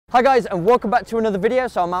Hi guys, and welcome back to another video.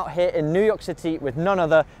 So I'm out here in New York City with none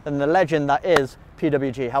other than the legend that is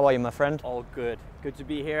PWG. How are you, my friend? All good. Good to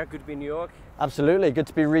be here. Good to be in New York. Absolutely, good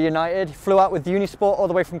to be reunited. Flew out with Unisport all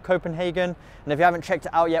the way from Copenhagen. And if you haven't checked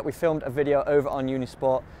it out yet, we filmed a video over on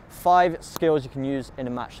Unisport. 5 skills you can use in a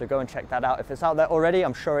match. So go and check that out. If it's out there already,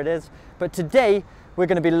 I'm sure it is. But today, we're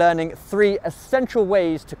going to be learning 3 essential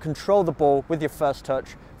ways to control the ball with your first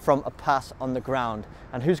touch from a pass on the ground.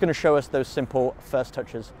 And who's going to show us those simple first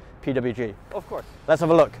touches? PWG. Of course. Let's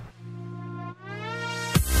have a look.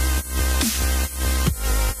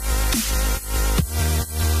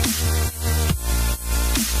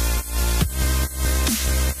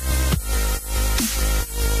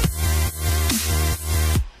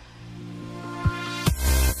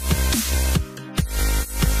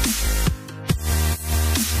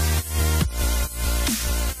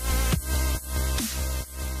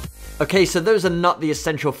 Okay, so those are not the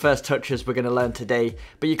essential first touches we're going to learn today,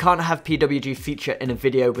 but you can't have PWG feature in a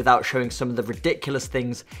video without showing some of the ridiculous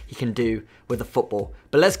things he can do with a football.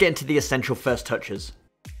 But let's get into the essential first touches.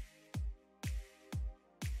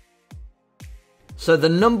 So the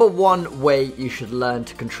number 1 way you should learn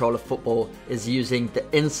to control a football is using the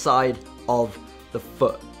inside of the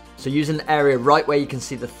foot. So using the area right where you can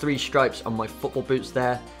see the 3 stripes on my football boots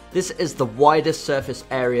there. This is the widest surface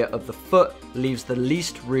area of the foot, leaves the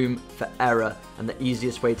least room for error and the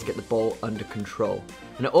easiest way to get the ball under control.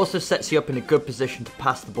 And it also sets you up in a good position to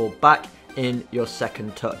pass the ball back in your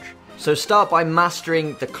second touch. So start by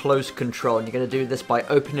mastering the close control, and you're going to do this by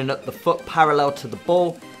opening up the foot parallel to the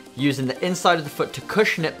ball, using the inside of the foot to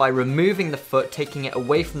cushion it by removing the foot, taking it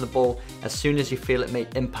away from the ball as soon as you feel it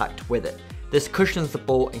make impact with it. This cushions the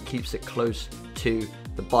ball and keeps it close to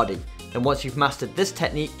the body. And once you've mastered this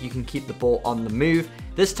technique, you can keep the ball on the move.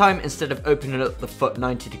 This time, instead of opening up the foot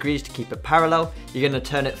 90 degrees to keep it parallel, you're going to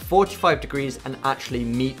turn it 45 degrees and actually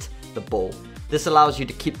meet the ball. This allows you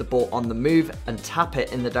to keep the ball on the move and tap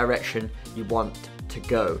it in the direction you want to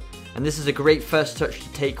go. And this is a great first touch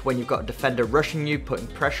to take when you've got a defender rushing you, putting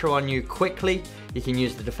pressure on you quickly. You can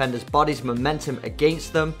use the defender's body's momentum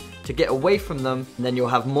against them to get away from them, and then you'll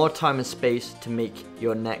have more time and space to make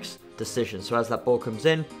your next decision. So as that ball comes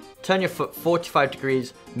in, turn your foot 45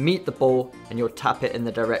 degrees, meet the ball, and you'll tap it in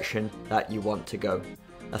the direction that you want to go.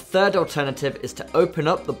 A third alternative is to open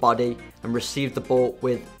up the body and receive the ball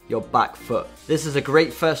with your back foot. This is a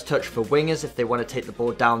great first touch for wingers if they want to take the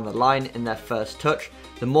ball down the line in their first touch.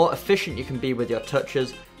 The more efficient you can be with your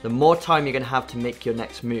touches, the more time you're going to have to make your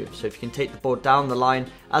next move. So if you can take the ball down the line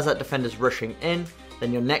as that defender's rushing in,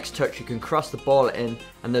 then your next touch you can cross the ball in,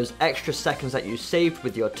 and those extra seconds that you saved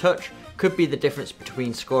with your touch could be the difference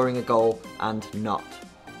between scoring a goal and not.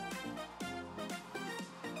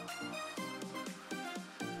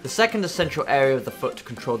 The second essential area of the foot to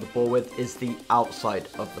control the ball with is the outside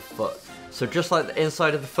of the foot. So just like the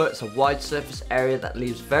inside of the foot, it's a wide surface area that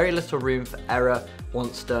leaves very little room for error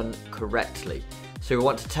once done correctly. So we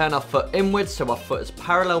want to turn our foot inwards so our foot is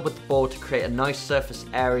parallel with the ball to create a nice surface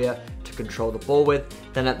area to control the ball with.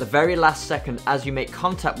 Then at the very last second, as you make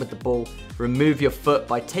contact with the ball, remove your foot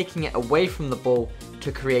by taking it away from the ball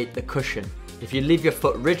to create the cushion. If you leave your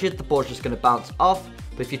foot rigid, the ball's just going to bounce off,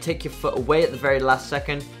 but if you take your foot away at the very last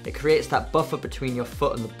second, it creates that buffer between your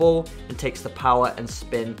foot and the ball and takes the power and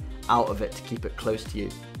spin out of it to keep it close to you.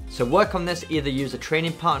 So work on this, either use a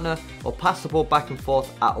training partner or pass the ball back and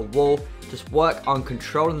forth at a wall. Just work on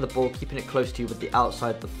controlling the ball, keeping it close to you with the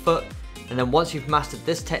outside of the foot. And then once you've mastered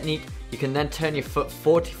this technique, you can then turn your foot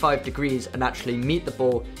 45 degrees and actually meet the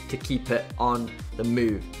ball to keep it on the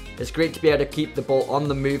move. It's great to be able to keep the ball on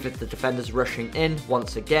the move if the defender's rushing in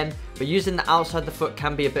once again, but using the outside of the foot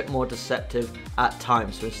can be a bit more deceptive at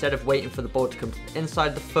times. So instead of waiting for the ball to come to the inside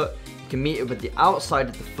of the foot, you can meet it with the outside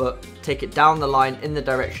of the foot, take it down the line in the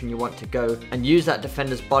direction you want to go, and use that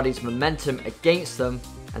defender's body's momentum against them,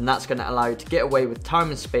 and that's going to allow you to get away with time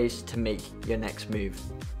and space to make your next move.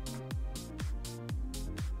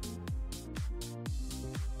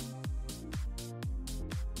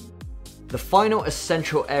 The final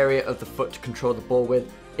essential area of the foot to control the ball with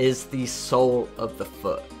is the sole of the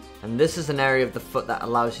foot. And this is an area of the foot that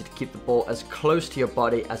allows you to keep the ball as close to your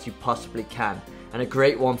body as you possibly can. And a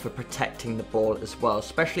great one for protecting the ball as well,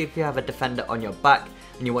 especially if you have a defender on your back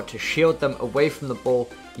and you want to shield them away from the ball.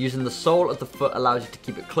 Using the sole of the foot allows you to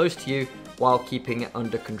keep it close to you while keeping it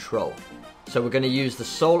under control. So we're going to use the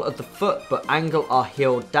sole of the foot but angle our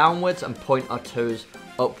heel downwards and point our toes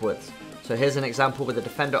upwards. So here's an example with a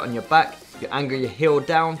defender on your back. You angle your heel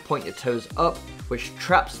down, point your toes up, which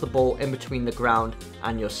traps the ball in between the ground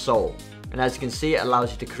and your sole. And as you can see, it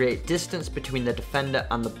allows you to create distance between the defender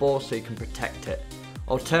and the ball so you can protect it.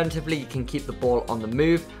 Alternatively, you can keep the ball on the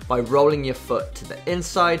move by rolling your foot to the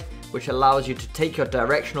inside, which allows you to take your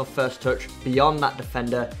directional first touch beyond that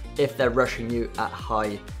defender if they're rushing you at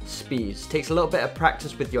high speeds. Takes a little bit of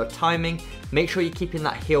practice with your timing. Make sure you're keeping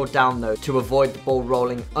that heel down though to avoid the ball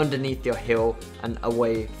rolling underneath your heel and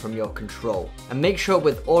away from your control. And make sure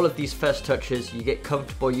with all of these first touches you get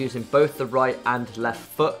comfortable using both the right and left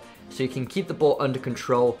foot, so you can keep the ball under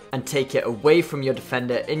control and take it away from your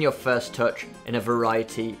defender in your first touch in a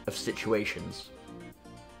variety of situations.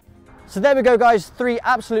 So there we go guys, 3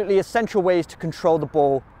 absolutely essential ways to control the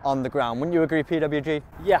ball on the ground. Wouldn't you agree, PWG?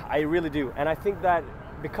 Yeah, I really do. And I think that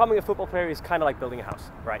becoming a football player is kind of like building a house,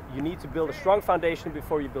 right? You need to build a strong foundation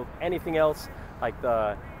before you build anything else, like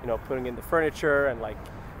putting in the furniture and like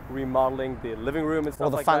remodeling the living room and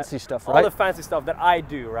stuff like that. All the fancy stuff, right? All the fancy stuff that I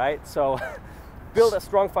do, right? So build a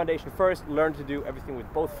strong foundation first, learn to do everything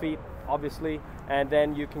with both feet, obviously, and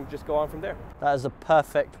then you can just go on from there. That is a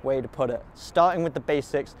perfect way to put it. Starting with the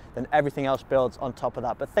basics, then everything else builds on top of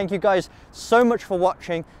that. But thank you guys so much for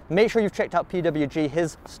watching. Make sure you've checked out PWG.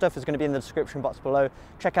 His stuff is going to be in the description box below.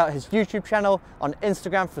 Check out his YouTube channel, on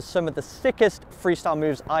Instagram for some of the sickest freestyle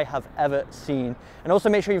moves I have ever seen. And also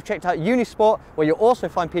make sure you've checked out Unisport, where you'll also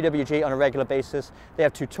find PWG on a regular basis. They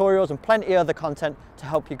have tutorials and plenty of other content to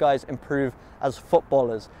help you guys improve as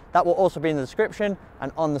footballers. That will also be in the description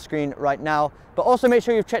and on the screen right now. But also make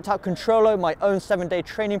sure you've checked out Controlo, my own 7-day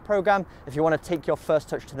training program, if you want to take your first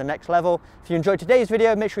touch to the next level. If you enjoyed today's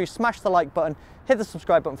video, make sure you smash the like button, hit the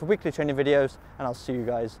subscribe button for weekly training videos, and I'll see you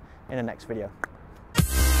guys in the next video.